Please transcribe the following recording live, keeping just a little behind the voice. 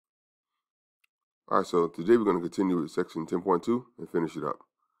All right, so today we're going to continue with section 10.2 and finish it up.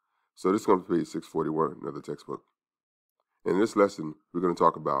 So this comes to page 641, another textbook. In this lesson, we're going to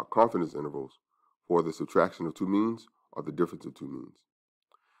talk about confidence intervals for the subtraction of two means or the difference of two means.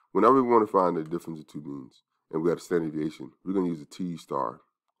 Whenever we want to find the difference of two means and we have a standard deviation, we're going to use a t-star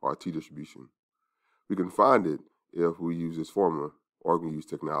or a t-distribution. We can find it if we use this formula or we can use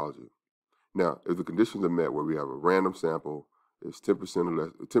technology. Now, if the conditions are met where we have a random sample, it's 10%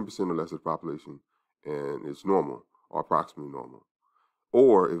 or less of the population, and it's normal or approximately normal.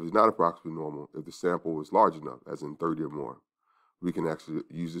 Or if it's not approximately normal, if the sample is large enough, as in 30 or more, we can actually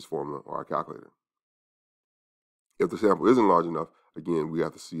use this formula or our calculator. If the sample isn't large enough, again, we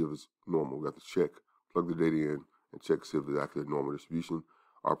have to see if it's normal. We have to check, plug the data in, and check to see if it's actually a normal distribution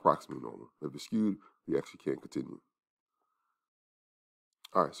or approximately normal. If it's skewed, we actually can't continue.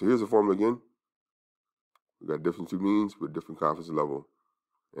 All right, so here's the formula again. We've got different two means with different confidence level,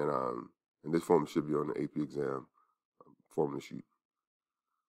 and this formula should be on the AP exam formula sheet.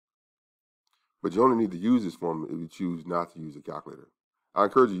 But you only need to use this formula if you choose not to use a calculator. I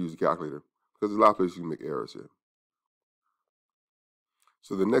encourage you to use a calculator because there's a lot of places you can make errors here.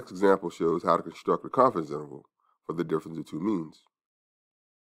 So the next example shows how to construct a confidence interval for the difference of two means.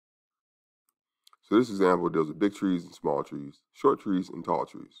 So this example deals with big trees and small trees, short trees and tall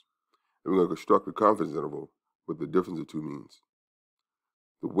trees. And we're going to construct a confidence interval with the difference of two means.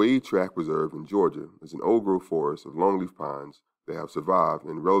 The Wade Tract Preserve in Georgia is an old-growth forest of longleaf pines that have survived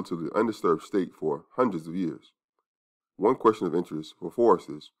in a relatively undisturbed state for hundreds of years. One question of interest for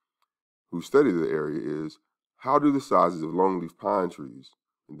foresters who study the area is, how do the sizes of longleaf pine trees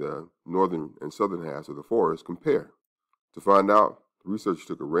in the northern and southern halves of the forest compare? To find out, the researchers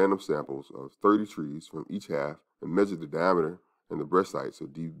took a random samples of 30 trees from each half and measured the diameter and the breast heights of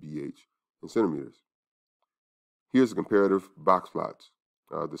DBH in centimeters. Here's the comparative box plots,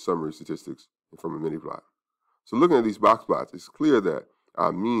 the summary statistics from a mini plot. So looking at these box plots, it's clear that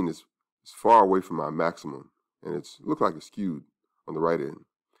our mean is far away from our maximum, and it looks like it's skewed on the right end.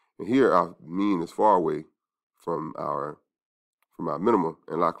 And here our mean is far away from our minimum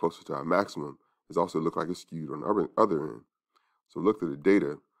and a lot closer to our maximum. It also looks like it's skewed on the other end. So look at the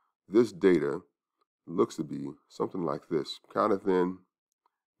data. This data looks to be something like this, kind of thin,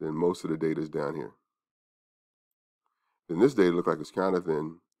 then most of the data is down here. Then this data looks like it's kind of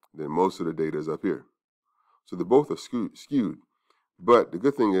thin, then most of the data is up here. So they both are skewed. But the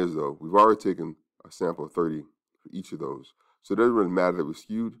good thing is, though, we've already taken a sample of 30 for each of those. So it doesn't really matter that we're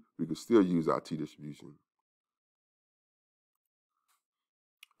skewed. We can still use our t-distribution.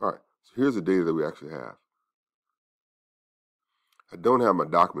 All right, so here's the data that we actually have. I don't have my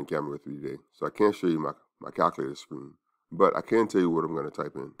document camera with me today, so I can't show you my calculator screen. But I can tell you what I'm going to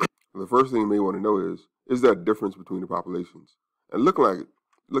type in. The first thing you may want to know is there a difference between the populations? And looking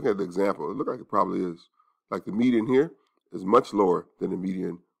at the example, it looks like it probably is. Like the median here is much lower than the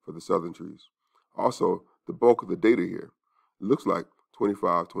median for the southern trees. Also, the bulk of the data here looks like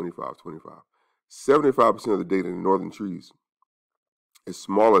 25, 25, 25. 75% of the data in the northern trees is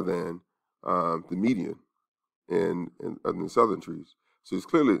smaller than the median in the southern trees. So it's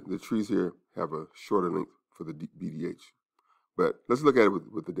clearly the trees here have a shorter length for the BDH. But let's look at it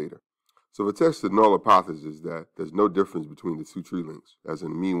with the data. So if it tests the null hypothesis that there's no difference between the two tree lengths, as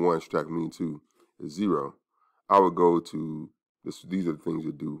in mean 1 subtract mean 2 is 0, I would go to this. These are the things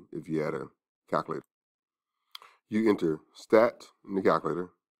you do if you had a calculator. You enter stat in the calculator,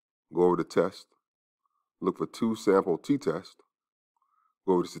 go over to test, look for two sample t-test,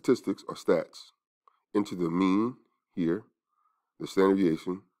 go over to statistics or stats, enter the mean here, the standard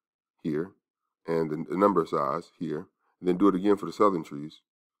deviation here, and the number size here, and then do it again for the southern trees,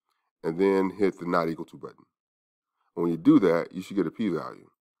 and then hit the not equal to button. And when you do that, you should get a p-value.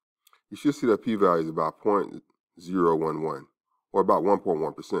 You should see that p-value is about 0.011, or about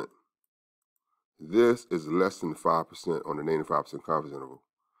 1.1%. This is less than 5% on the 95% confidence interval.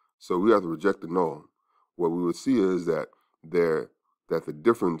 So we have to reject the null. What we would see is that the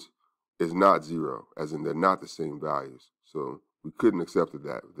difference is not 0, as in they're not the same values. So we couldn't accept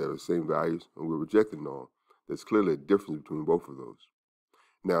that they're the same values, and we reject the null. There's clearly a difference between both of those.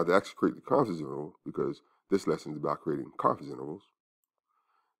 Now, to actually create the confidence interval, because this lesson is about creating confidence intervals,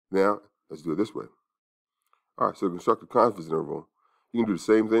 now let's do it this way. All right, so to construct a confidence interval, you can do the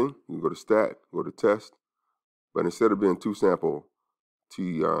same thing. You can go to stat, go to test, but instead of being two sample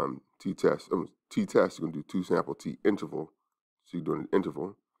t-test, you're going to do two sample t-interval. So you're doing an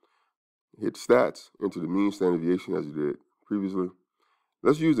interval. Hit stats, enter the mean standard deviation as you did previously.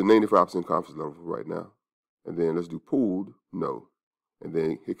 Let's use the 95% confidence level for right now. And then let's do pooled, no. And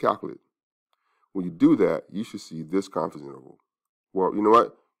then hit calculate. When you do that, you should see this confidence interval. Well, you know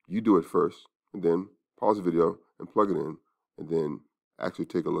what? You do it first, and then pause the video and plug it in, and then actually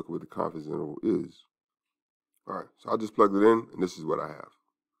take a look at what the confidence interval is. All right, so I just plugged it in, and this is what I have.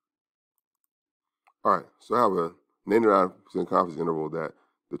 All right, so I have a 99% confidence interval that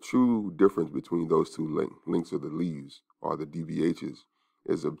the true difference between those two lengths of the leaves, or the DBHs,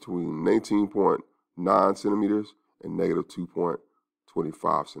 is between 19.9 centimeters and negative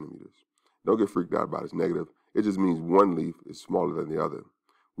 2.25 centimeters. Don't get freaked out about it's negative. It just means one leaf is smaller than the other.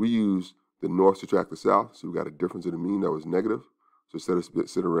 We use the north to subtract the south, so we got a difference in the mean that was negative. So instead of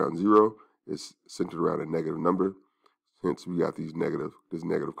sitting around 0, it's centered around a negative number. Hence, we got this negative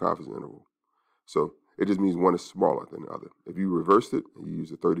confidence interval. So it just means one is smaller than the other. If you reversed it and you use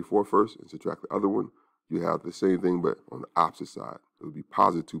the 34 first and subtract the other one, you have the same thing, but on the opposite side. It would be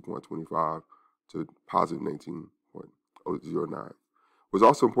positive 2.25 to positive 19.009. What's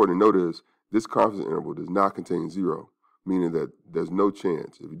also important to note is this confidence interval does not contain 0, meaning that there's no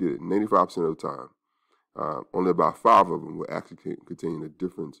chance. If you did it 95% of the time, only about 5 of them will actually contain a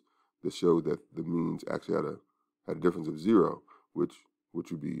difference that showed that the means actually had a difference of 0, which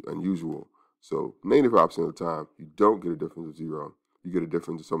would be unusual. So 95% of the time, you don't get a difference of 0. You get a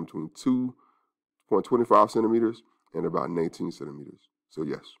difference of somewhere between 2.25 centimeters and about 19 centimeters. So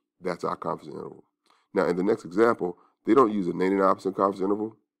yes, that's our confidence interval. Now, in the next example, they don't use a 99% confidence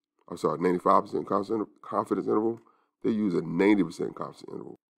interval. 95% confidence interval. They use a 90% confidence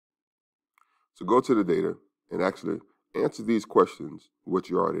interval. So go to the data and actually answer these questions, what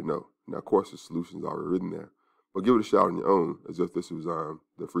you already know. Now, of course, the solutions are already written there, but give it a shot on your own as if this was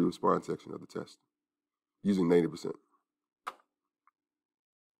the free response section of the test using 90%.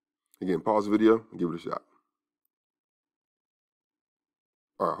 Again, pause the video and give it a shot.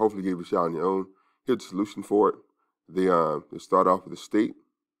 All right, hopefully you gave it a shot on your own. Here's the solution for it. They start off with the state,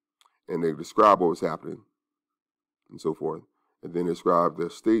 and they describe what was happening and so forth. And then they describe the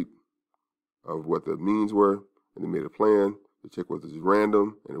state of what the means were, and they made a plan to check whether it's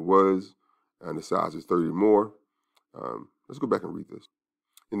random, and it was, and the size is 30 or more. Let's go back and read this.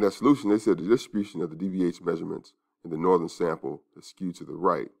 In that solution, they said the distribution of the DBH measurements in the northern sample is skewed to the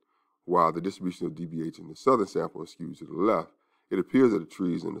right, while the distribution of DBH in the southern sample is skewed to the left. It appears that the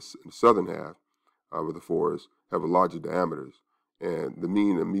trees in the southern half of the forest have larger diameters, and the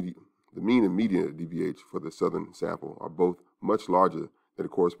mean and median DBH for the southern sample are both much larger than the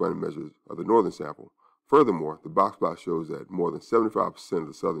corresponding measures of the northern sample. Furthermore, the box plot shows that more than 75% of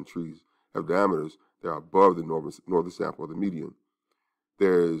the southern trees have diameters that are above the northern sample of the median.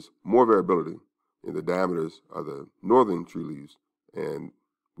 There is more variability in the diameters of the northern tree leaves, and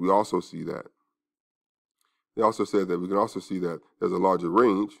we also see that. They also said that we can also see that there's a larger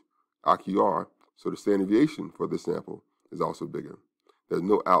range, IQR, so the standard deviation for this sample is also bigger. There's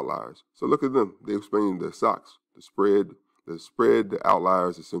no outliers. So look at them. They explain the SOCs, the spread, the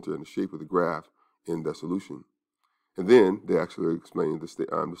outliers, the center, and the shape of the graph in the solution. And then they actually explain the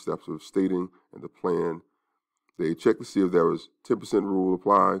steps of stating and the plan. They checked to see if there was 10% rule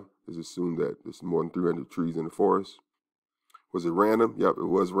applied. It's assumed that there's more than 300 trees in the forest. Was it random? Yep, it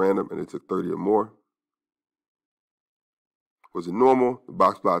was random, and it took 30 or more. Was it normal? The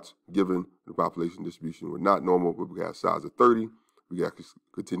box plots given the population distribution were not normal, but we had a size of 30. We could actually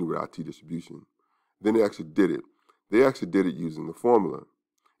continue with our t-distribution. Then they actually did it. They actually did it using the formula.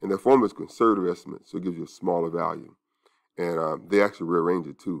 And the formula is conservative estimate, so it gives you a smaller value. And they actually rearranged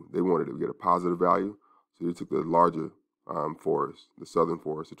it too. They wanted to get a positive value, so they took the larger forest, the southern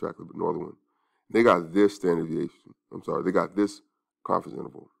forest, subtracted the northern one. They got this standard deviation. They got this confidence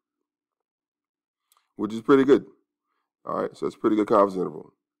interval, which is pretty good. All right, so it's a pretty good confidence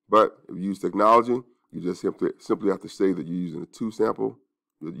interval. But if you use technology, you just simply have to say that you're using a two-sample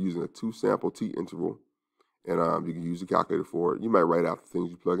t-interval, and you can use the calculator for it. You might write out the things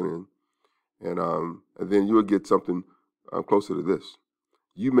you're plugging in, and then you would get something closer to this.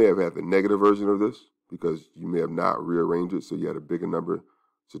 You may have had the negative version of this because you may have not rearranged it, so you had a bigger number,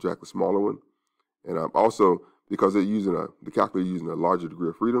 subtract the smaller one. And also, because they're using the calculator using a larger degree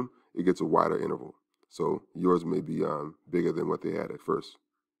of freedom, it gets a wider interval. So yours may be bigger than what they had at first.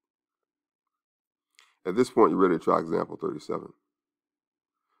 At this point, you're ready to try example 37.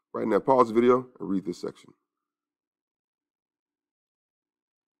 Right now, pause the video and read this section.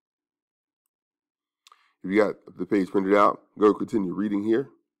 If you got the page printed out, go continue reading here.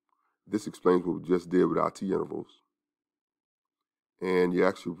 This explains what we just did with our t-intervals. And you're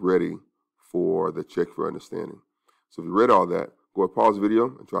actually ready for the check for understanding. So if you read all that, go ahead, pause the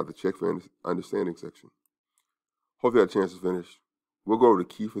video and try the check for understanding section. Hope you had a chance to finish. We'll go over the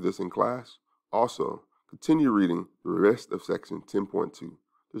key for this in class. Also, continue reading the rest of section 10.2.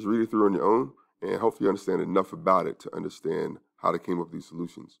 Just read it through on your own, and hopefully you understand enough about it to understand how they came up with these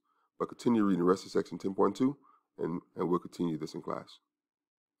solutions. But continue reading the rest of section 10.2, and we'll continue this in class.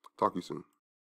 Talk to you soon.